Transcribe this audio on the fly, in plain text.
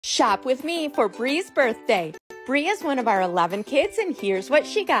Shop with me for Bree's birthday. Bree is one of our 11 kids, and here's what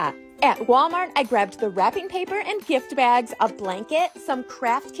she got. At Walmart, I grabbed the wrapping paper and gift bags, a blanket, some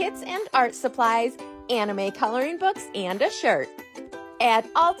craft kits and art supplies, anime coloring books, and a shirt. At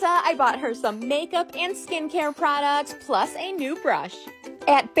Ulta, I bought her some makeup and skincare products, plus a new brush.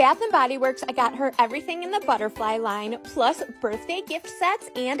 At Bath & Body Works, I got her everything in the butterfly line, plus birthday gift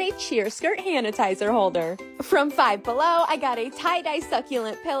sets and a cheer skirt sanitizer holder. From Five Below, I got a tie-dye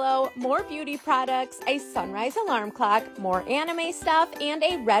succulent pillow, more beauty products, a sunrise alarm clock, more anime stuff, and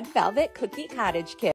a red velvet cookie cottage kit.